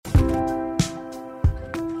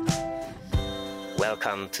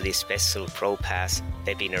Welcome to this special ProPASS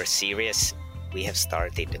webinar series. We have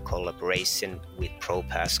started a collaboration with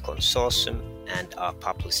ProPASS Consortium and are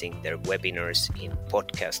publishing their webinars in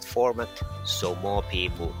podcast format so more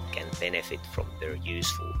people can benefit from their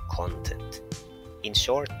useful content. In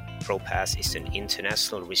short, ProPASS is an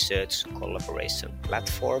international research collaboration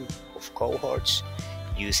platform of cohorts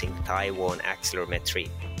using Taiwan accelerometry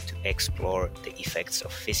to explore the effects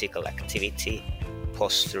of physical activity,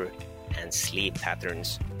 posture, and sleep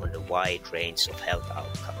patterns on a wide range of health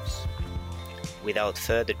outcomes. Without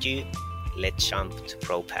further ado, let's jump to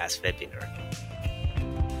ProPASS webinar.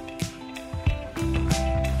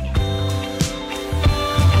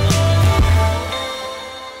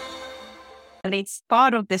 And it's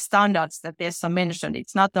part of the standards that Tessa mentioned.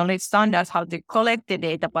 It's not only standards how to collect the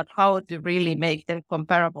data, but how to really make them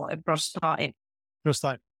comparable across time.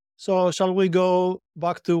 So shall we go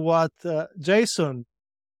back to what Jason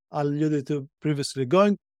alluded to previously,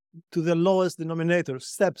 going to the lowest denominator,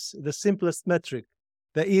 steps, the simplest metric,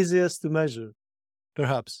 the easiest to measure,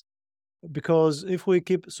 perhaps. Because if we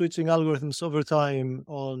keep switching algorithms over time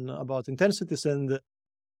on about intensities and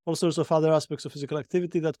all sorts of other aspects of physical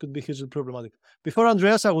activity, that could be hugely problematic. Before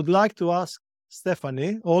Andreas, I would like to ask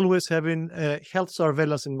Stephanie, always having health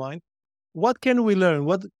surveillance in mind, what can we learn?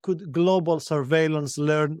 What could global surveillance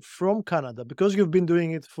learn from Canada? Because you've been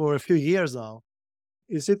doing it for a few years now.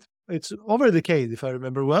 It's over a decade, if I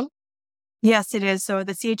remember well? Yes, it is. So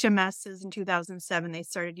the CHMS is in 2007. They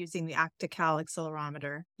started using the ActiCal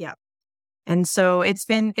accelerometer. Yeah. And so it's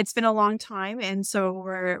been a long time. And so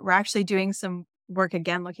we're actually doing some work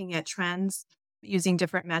again, looking at trends using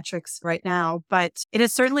different metrics right now. But it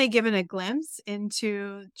has certainly given a glimpse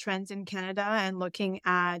into trends in Canada and looking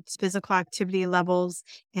at physical activity levels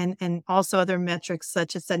and also other metrics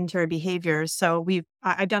such as sedentary behavior. So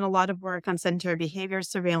I've done a lot of work on sedentary behavior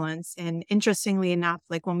surveillance. And interestingly enough,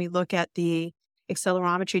 like when we look at the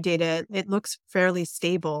accelerometry data, it looks fairly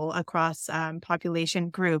stable across population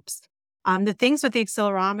groups. The things with the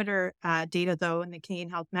accelerometer data, though, in the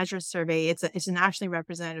Canadian Health Measures Survey, it's a nationally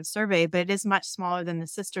representative survey, but it is much smaller than the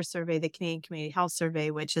sister survey, the Canadian Community Health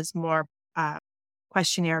Survey, which is more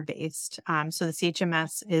questionnaire-based. So the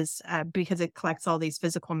CHMS is, because it collects all these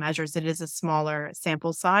physical measures, it is a smaller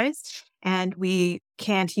sample size, and we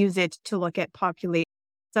can't use it to look at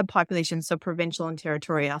subpopulations, so provincial and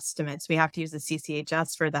territorial estimates. We have to use the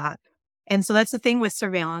CCHS for that. And so that's the thing with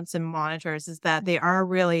surveillance and monitors is that they are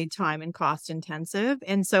really time and cost intensive.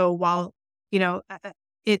 And so while,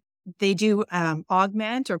 they do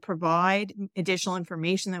augment or provide additional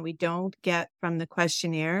information that we don't get from the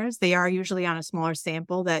questionnaires, they are usually on a smaller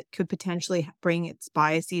sample that could potentially bring its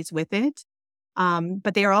biases with it.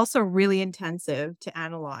 But they are also really intensive to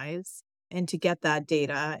analyze and to get that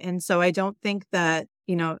data. And so I don't think that,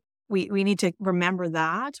 we need to remember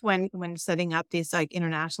that when setting up these like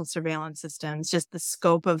international surveillance systems, just the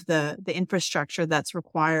scope of the infrastructure that's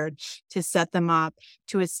required to set them up,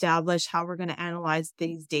 to establish how we're going to analyze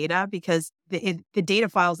these data, because the data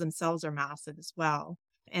files themselves are massive as well.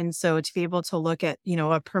 And so to be able to look at,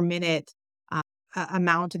 a per minute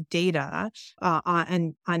amount of data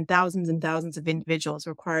on thousands and thousands of individuals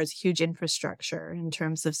requires huge infrastructure in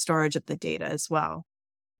terms of storage of the data as well.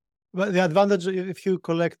 But the advantage, if you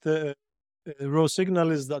collect raw signal,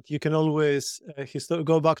 is that you can always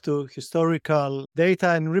go back to historical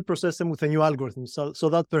data and reprocess them with a new algorithm. So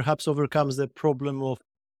that perhaps overcomes the problem of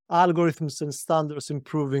algorithms and standards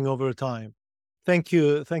improving over time. Thank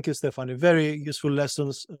you, Stephanie. Very useful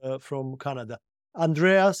lessons from Canada.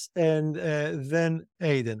 Andreas and then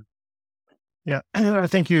Aidan. Yeah,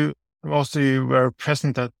 thank you. Also, you were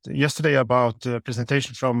present yesterday about the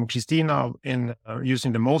presentation from Christina in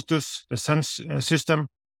using the Motus, the Sense system,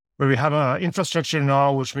 where we have an infrastructure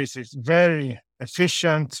now, which means it's very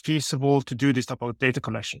efficient, feasible to do this type of data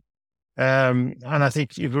collection. And I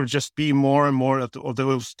think it will just be more and more of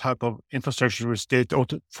those type of infrastructure with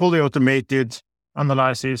fully automated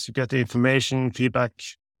analysis, you get the information, feedback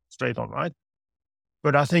straight on, right?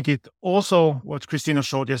 But I think it also, what Christina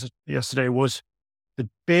showed yesterday was the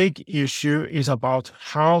big issue is about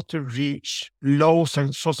how to reach low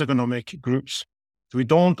socioeconomic groups. So we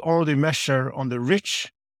don't only measure on the rich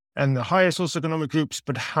and the higher socioeconomic groups,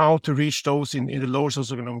 but how to reach those in the lower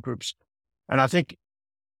socioeconomic groups. And I think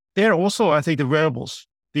there also, the wearables,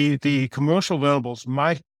 the commercial wearables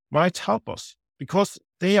might help us because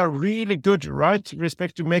they are really good, right? With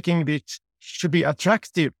respect to making it should be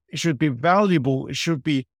attractive, it should be valuable, it should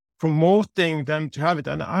be promoting them to have it.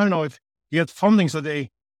 And I don't know if you get funding, so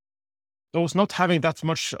those not having that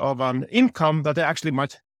much of an income that they actually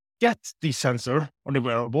might get the sensor or the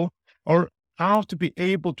wearable, or how to be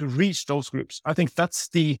able to reach those groups. I think that's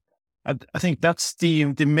the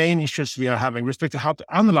main issues we are having, respect to how to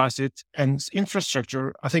analyze it and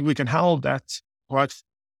infrastructure. I think we can handle that quite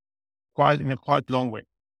in a quite long way.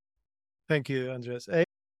 Thank you, Andreas.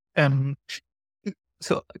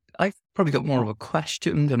 So I've probably got more of a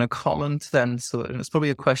question than a comment then. So it's probably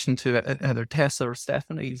a question to either Tessa or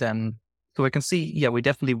Stephanie then. So I can see, we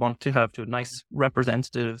definitely want to have a nice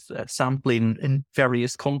representative sampling in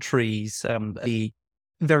various countries.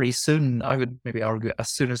 Very soon, I would maybe argue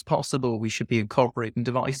as soon as possible, we should be incorporating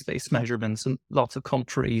device-based measurements in lots of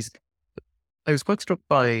countries. I was quite struck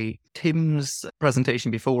by Tim's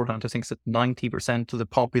presentation beforehand. I think that 90% of the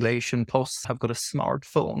population plus have got a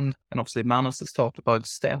smartphone. And obviously Manas has talked about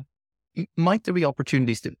STEP. Might there be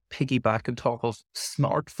opportunities to piggyback and talk of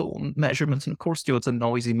smartphone measurements? And of course, it's a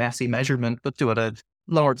noisy, messy measurement, but do it at a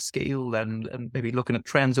large scale and maybe looking at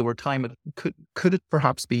trends over time. Could it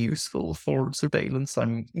perhaps be useful for surveillance?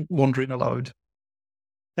 I'm wondering aloud.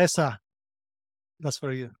 Tessa, that's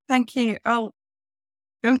for you. Thank you. I'll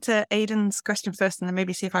go to Aidan's question first and then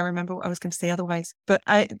maybe see if I remember what I was going to say otherwise. But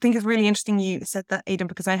I think it's really interesting you said that, Aidan,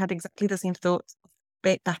 because I had exactly the same thoughts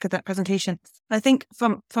back at that presentation. I think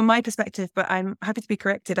from my perspective, but I'm happy to be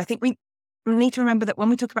corrected, I think we need to remember that when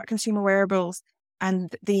we talk about consumer wearables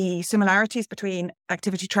and the similarities between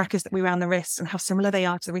activity trackers that we wear on the wrist and how similar they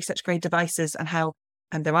are to the research grade devices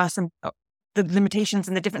and there are some, the limitations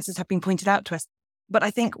and the differences have been pointed out to us. But I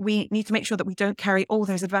think we need to make sure that we don't carry all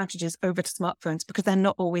those advantages over to smartphones because they're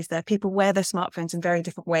not always there. People wear their smartphones in very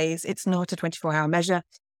different ways. It's not a 24-hour measure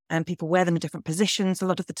and people wear them in different positions a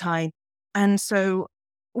lot of the time. And so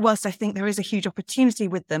whilst I think there is a huge opportunity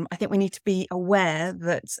with them, I think we need to be aware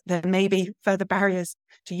that there may be further barriers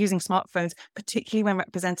to using smartphones, particularly when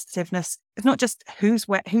representativeness is not just who's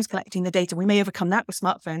collecting the data. We may overcome that with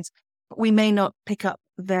smartphones, but we may not pick up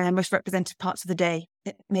their most representative parts of the day.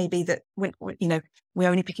 It may be that we're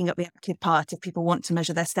only picking up the active part if people want to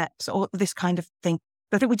measure their steps or this kind of thing.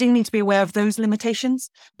 But I think we do need to be aware of those limitations,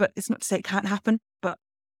 but it's not to say it can't happen, but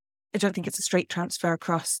I don't think it's a straight transfer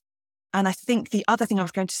across. And I think the other thing I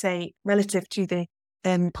was going to say relative to the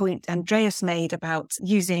point Andreas made about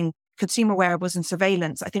using consumer wearables and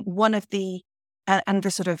surveillance, I think one of the, and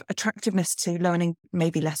the sort of attractiveness to low and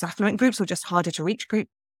maybe less affluent groups or just harder to reach group,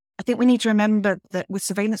 I think we need to remember that with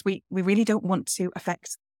surveillance, we really don't want to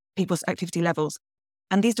affect people's activity levels.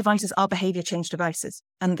 And these devices are behavior change devices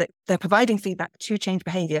and that they're providing feedback to change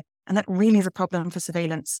behavior. And that really is a problem for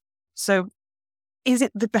surveillance. So is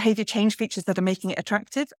it the behavior change features that are making it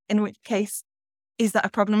attractive? In which case, is that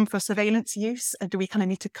a problem for surveillance use? And do we kind of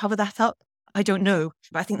need to cover that up? I don't know.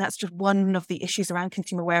 But I think that's just one of the issues around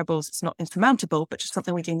consumer wearables. It's not insurmountable, but just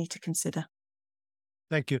something we do need to consider.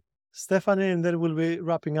 Thank you. Stephanie, and then we'll be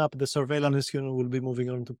wrapping up the surveillance issue and we'll be moving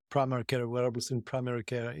on to primary care, wearables in primary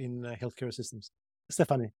care in healthcare systems.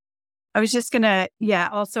 Stephanie. I was just going to,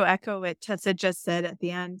 also echo what Tessa just said at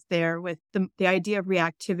the end there with the idea of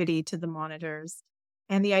reactivity to the monitors.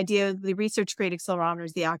 And the idea of the research-grade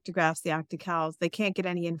accelerometers, the actigraphs, the acticals, they can't get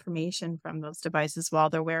any information from those devices while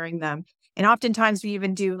they're wearing them. And oftentimes we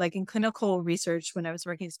even do, like in clinical research, when I was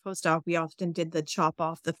working as a postdoc, we often did the chop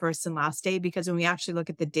off the first and last day because when we actually look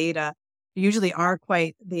at the data, they usually are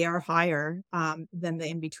higher than the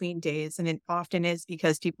in-between days. And it often is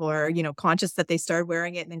because people are, conscious that they started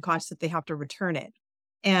wearing it and then conscious that they have to return it.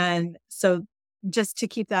 And so just to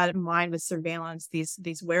keep that in mind with surveillance,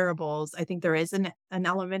 these wearables, I think there is an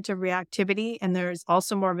element of reactivity and there's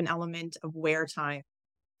also more of an element of wear time.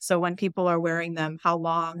 So when people are wearing them, how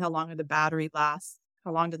long do the battery last?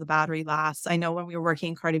 How long do the battery last? I know when we were working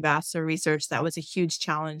in cardiovascular research, that was a huge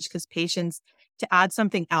challenge because patients, to add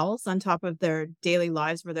something else on top of their daily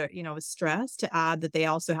lives where they're, with stress, to add that they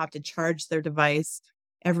also have to charge their device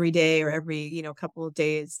every day or every, couple of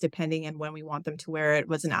days, depending on when we want them to wear it,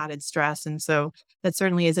 was an added stress. And so that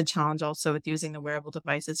certainly is a challenge also with using the wearable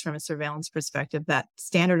devices from a surveillance perspective. That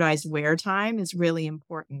standardized wear time is really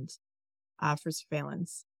important for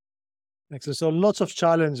surveillance. Excellent. So lots of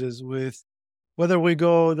challenges with whether we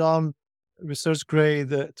go down research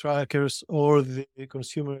grade trackers or the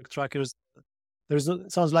consumer trackers.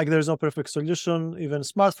 Sounds like there's no perfect solution. Even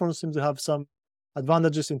smartphones seem to have some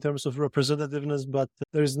advantages in terms of representativeness, but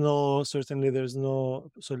there's no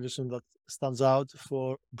solution that stands out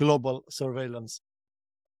for global surveillance.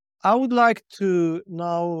 I would like to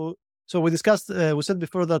now, so we discussed, we said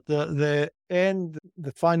before that the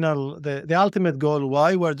ultimate goal,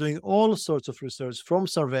 why we're doing all sorts of research from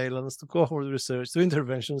surveillance to cohort research to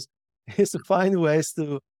interventions, is to find ways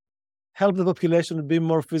to help the population be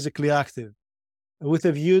more physically active with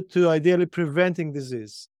a view to ideally preventing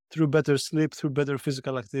disease through better sleep, through better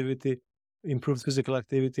physical activity. improved physical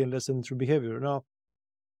activity and lessened through behavior. Now,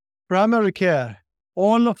 primary care.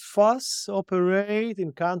 All of us operate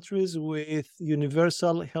in countries with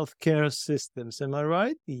universal healthcare systems. Am I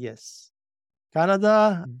right? Yes.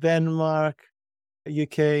 Canada, Denmark,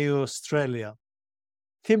 UK, Australia.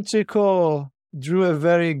 Tim Chico drew a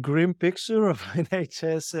very grim picture of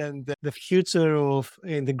NHS and the future of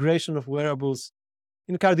integration of wearables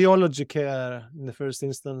in cardiology care in the first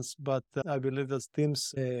instance, but I believe that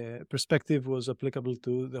Tim's perspective was applicable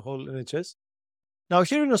to the whole NHS. Now,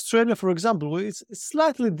 here in Australia, for example, it's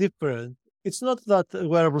slightly different. It's not that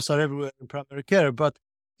wearables are everywhere in primary care, but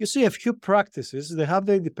you see a few practices, they have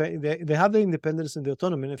the independence and the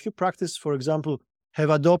autonomy. And a few practices, for example, have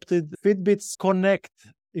adopted Fitbit's Connect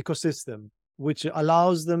ecosystem, which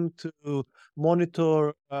allows them to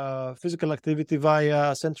monitor physical activity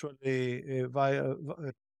via centrally via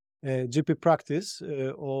GP practice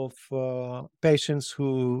of patients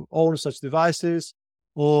who own such devices,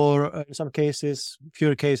 or in some cases,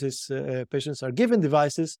 fewer cases, patients are given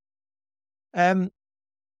devices.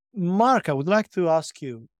 Mark, I would like to ask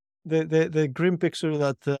you the grim picture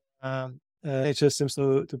that NHS seems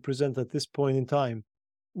to present at this point in time.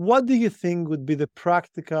 What do you think would be the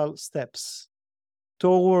practical steps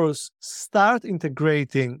towards start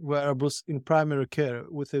integrating wearables in primary care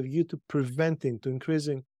with a view to preventing, to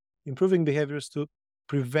improving behaviors to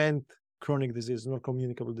prevent chronic disease, non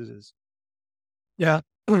communicable disease? Yeah,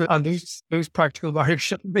 and those practical barriers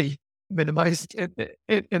shouldn't be minimized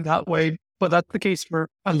in that way. But that's the case for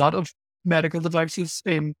a lot of medical devices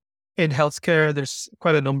in healthcare. There's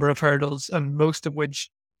quite a number of hurdles, and most of which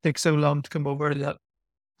take so long to come over that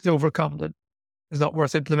to overcome that it's not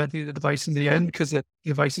worth implementing the device in the end because the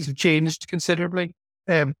devices have changed considerably.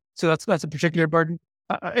 So that's a particular burden.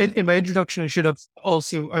 In my introduction, I should have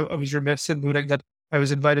also, I was remiss in noting that I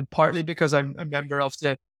was invited partly because I'm a member of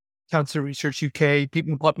the Cancer Research UK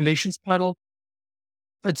People and Populations panel.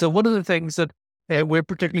 And so one of the things that we're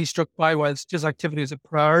particularly struck by, whilst just activity is a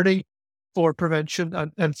priority for prevention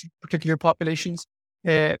and particular populations,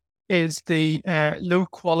 is the low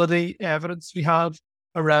quality evidence we have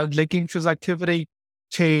around linking physical activity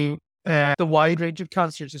to the wide range of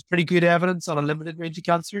cancers. There's pretty good evidence on a limited range of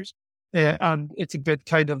cancers, and it's a bit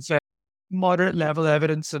kind of moderate level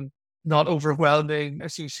evidence and not overwhelming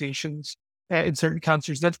associations in certain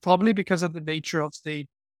cancers. That's probably because of the nature of the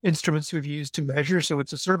instruments we've used to measure. So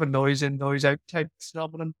it's a sort of a noise in, noise out type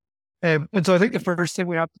phenomenon. And so I think the first thing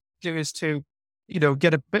we have to do is to,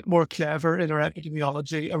 get a bit more clever in our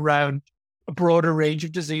epidemiology around a broader range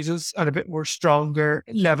of diseases and a bit more stronger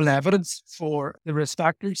level evidence for the risk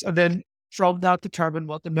factors. And then from that, determine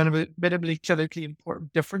what the minimally clinically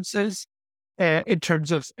important difference is in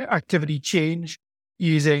terms of activity change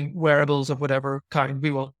using wearables of whatever kind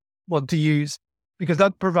we want to use, because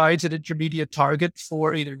that provides an intermediate target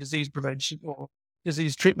for either disease prevention or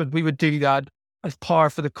disease treatment. We would do that as par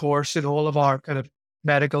for the course in all of our kind of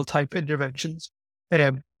medical type interventions,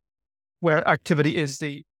 where activity is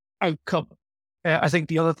the outcome. I think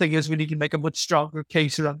the other thing is we need to make a much stronger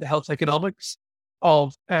case around the health economics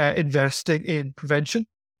of investing in prevention.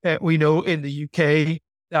 We know in the UK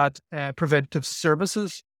that preventive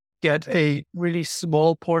services get a really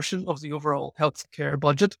small portion of the overall healthcare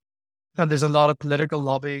budget. And there's a lot of political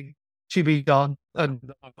lobbying to be done,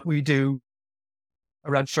 and we do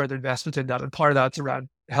around further investment in that. And part of that's around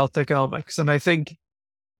health economics. And I think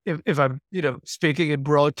if I'm, speaking in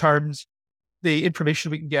broad terms, the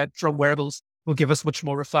information we can get from wearables will give us much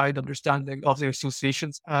more refined understanding of the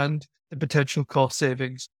associations and the potential cost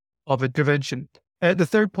savings of intervention. The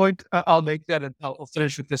third point I'll make then, and I'll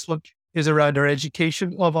finish with this one, is around our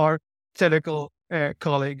education of our clinical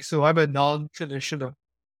colleagues. So I'm a non-clinician,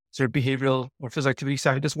 sort of behavioral or physical activity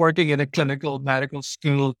scientist working in a clinical medical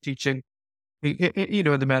school teaching,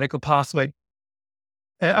 in the medical pathway.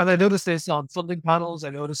 And I noticed this on funding panels.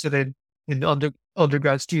 I noticed it in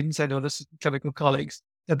undergrad students. I noticed it in clinical colleagues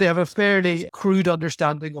that they have a fairly crude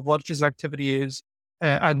understanding of what physical activity is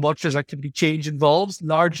and what physical activity change involves,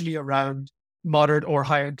 largely around moderate or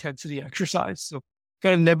high intensity exercise. So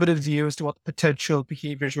kind of limited view as to what the potential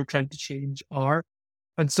behaviors we're trying to change are.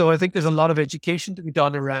 And so I think there's a lot of education to be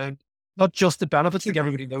done around not just the benefits, like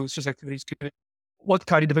everybody knows physical activity is good, what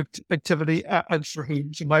kind of activity and for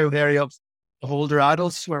whom. In my own area of older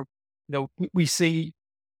adults, where we see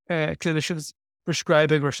clinicians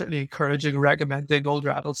prescribing or certainly encouraging, recommending older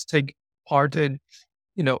adults take part in,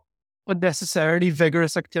 unnecessarily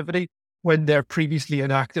vigorous activity when they're previously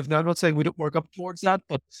inactive. Now, I'm not saying we don't work up towards that,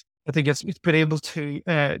 but I think it's been able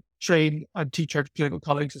to train and teach our clinical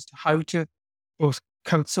colleagues as to how to both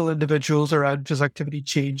counsel individuals around physical activity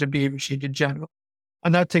change and behavior change in general.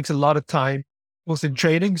 And that takes a lot of time, both in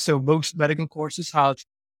training. So most medical courses have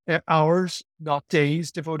hours, not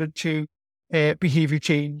days, devoted to behavior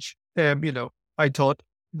change. The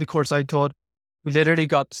course I taught, we literally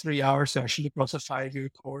got 3 hour session across a 5-year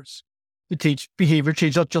course to teach behavior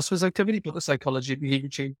change, not just physical activity, but the psychology of behavior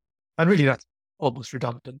change. And really, that's almost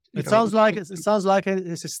redundant. It sounds like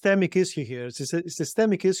a systemic issue here. It's a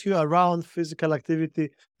systemic issue around physical activity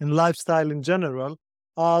and lifestyle in general,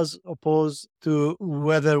 as opposed to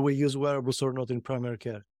whether we use wearables or not in primary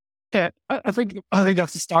care. Yeah, I think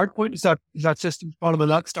that's the start point. Is that system problem,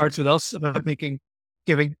 and that starts with us about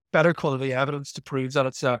giving better quality evidence to prove that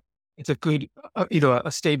it's a good,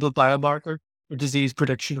 a stable biomarker for disease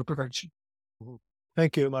prediction or prevention.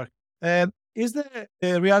 Thank you, Mark. Is the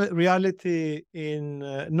reality in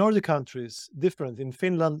Nordic countries different, in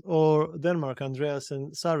Finland or Denmark, Andreas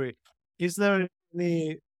and Sari? Is there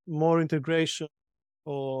any more integration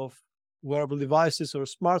of wearable devices or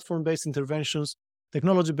smartphone-based interventions,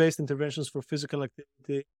 technology-based interventions for physical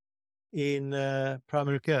activity in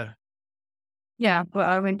primary care? Yeah,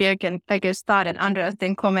 well, maybe I can start, and Andreas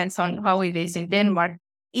then comments on how it is in Denmark.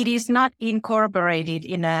 It is not incorporated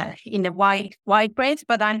in a wide range,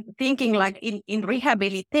 but I'm thinking like in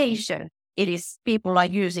rehabilitation, it is people are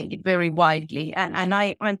using it very widely. And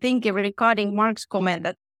I'm thinking regarding Mark's comment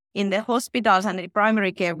that in the hospitals and the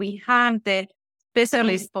primary care, we have the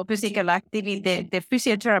specialists for physical activity, the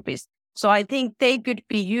physiotherapists. So I think they could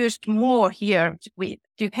be used more here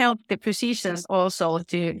to help the physicians also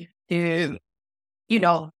to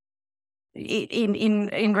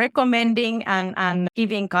in recommending and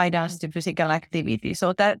giving guidance to physical activity.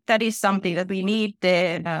 So that is something that we need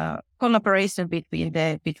the collaboration between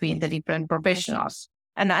the different professionals.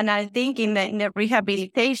 And I think in the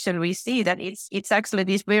rehabilitation we see that it's actually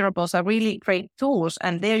these wearables are really great tools,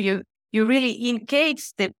 and there you really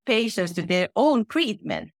engage the patients to their own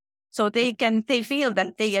treatment, so they feel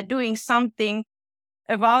that they are doing something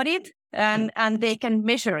about it and they can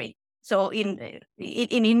measure it. So in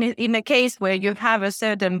a case where you have a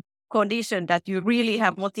certain condition that you really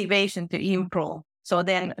have motivation to improve, so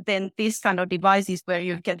then these kind of devices where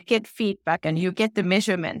you can get feedback and you get the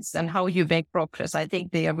measurements and how you make progress, I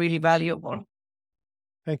think they are really valuable.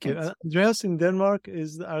 Thank you. Andreas, in Denmark,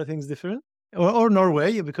 are things different? Or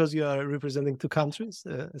Norway, because you are representing two countries,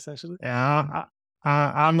 essentially? Yeah,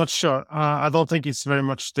 I'm not sure. I don't think it's very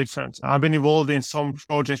much different. I've been involved in some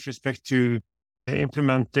projects with respect to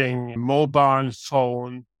implementing mobile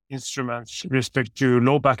phone instruments with respect to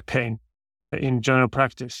low back pain in general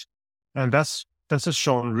practice. And that's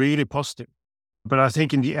shown really positive. But I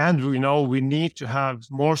think in the end, we need to have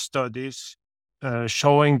more studies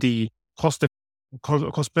showing the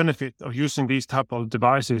cost benefit of using these type of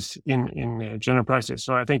devices in general practice.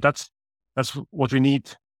 So I think that's what we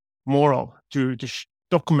need more of to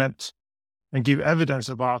document and give evidence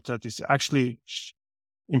about that is actually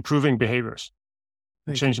improving behaviors,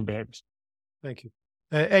 changing behaviors. Thank you.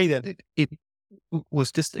 Aidan. It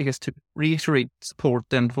was just, I guess, to reiterate support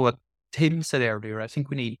then for what Tim said earlier. I think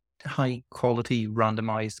we need high quality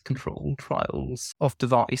randomized controlled trials of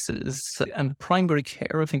devices, and primary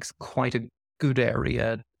care I think is quite a good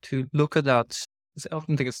area to look at that. I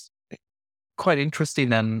often think it's quite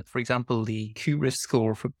interesting. And for example, the QRIS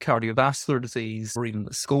score for cardiovascular disease, or even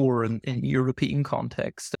the score in European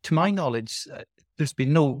context, to my knowledge, there's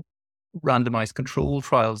been no randomized control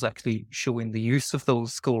trials actually showing the use of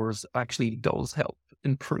those scores actually does help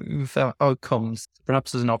improve outcomes.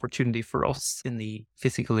 Perhaps there's an opportunity for us in the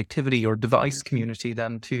physical activity or device community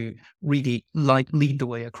then to really lead the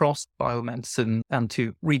way across biomedicine and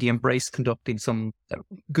to really embrace conducting some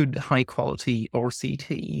good high quality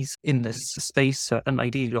RCTs in this space, and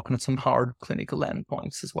ideally looking at some hard clinical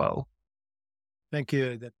endpoints as well. Thank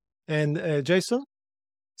you. And Jason?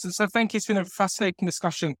 So thank you. It's been a fascinating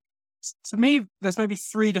discussion. To me, there's maybe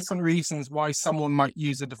 3 different reasons why someone might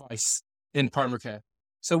use a device in primary care.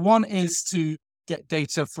 So one is to get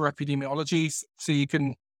data for epidemiology. So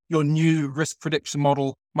your new risk prediction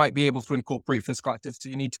model might be able to incorporate physical activity.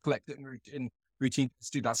 You need to collect it in routine to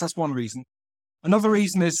do that. So that's one reason. Another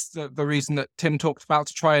reason is the reason that Tim talked about,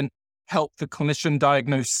 to try and help the clinician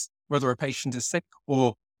diagnose whether a patient is sick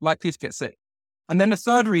or likely to get sick. And then the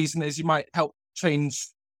third reason is you might help change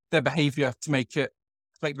their behavior to make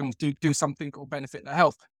them do something or benefit their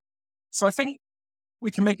health. So I think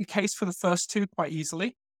we can make a case for the first 2 quite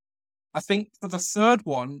easily. I think for the third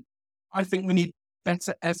one, I think we need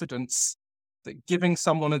better evidence that giving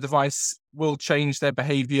someone a device will change their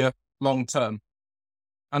behavior long term.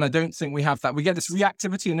 And I don't think we have that. We get this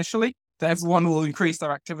reactivity initially, that everyone will increase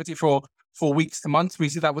their activity for weeks to months. We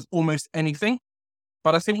see that with almost anything.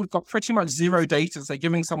 But I think we've got pretty much zero data to say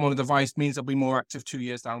giving someone a device means they'll be more active 2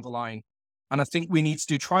 years down the line. And I think we need to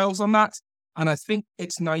do trials on that. And I think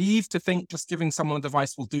it's naive to think just giving someone a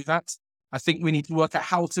device will do that. I think we need to work out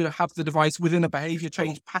how to have the device within a behavior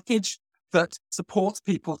change package that supports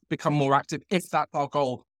people to become more active, if that's our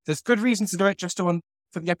goal. There's good reason to do it just for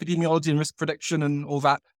the epidemiology and risk prediction and all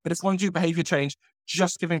that. But if we want to do behavior change,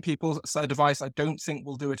 just giving people a device, I don't think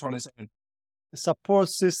will do it on its own. A support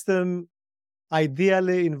system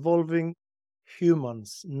ideally involving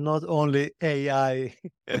humans, not only AI.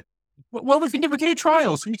 Well, we can do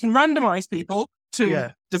trials. We can randomize people to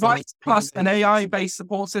device plus an AI-based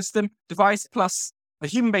support system, device plus a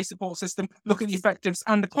human-based support system, look at the effectiveness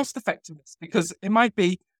and the cost effectiveness, because it might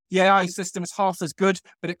be the AI system is half as good,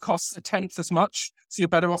 but it costs a tenth as much. So you're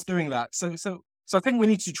better off doing that. So I think we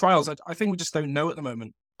need to do trials. I think we just don't know at the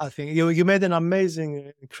moment. I think you made an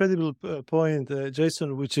amazing, incredible point,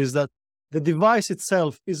 Jason, which is that the device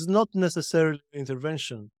itself is not necessarily an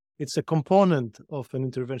intervention. It's a component of an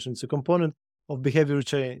intervention. It's a component of behavioral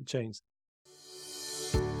change.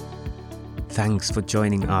 Thanks for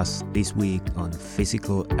joining us this week on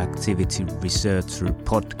Physical Activity Researcher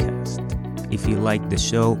Podcast. If you like the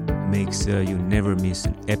show, make sure you never miss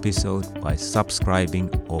an episode by subscribing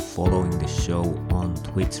or following the show on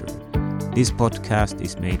Twitter. This podcast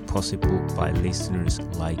is made possible by listeners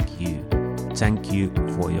like you. Thank you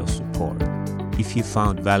for your support. If you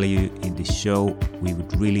found value in the show, we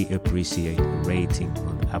would really appreciate a rating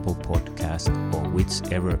on Apple Podcast or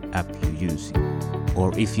whichever app you're using.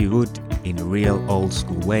 Or if you would, in a real old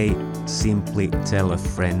school way, simply tell a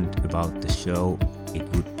friend about the show. It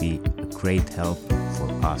would be a great help for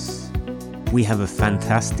us. We have a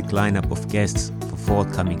fantastic lineup of guests for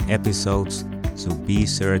forthcoming episodes, so be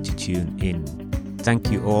sure to tune in. Thank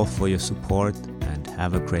you all for your support and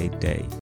have a great day.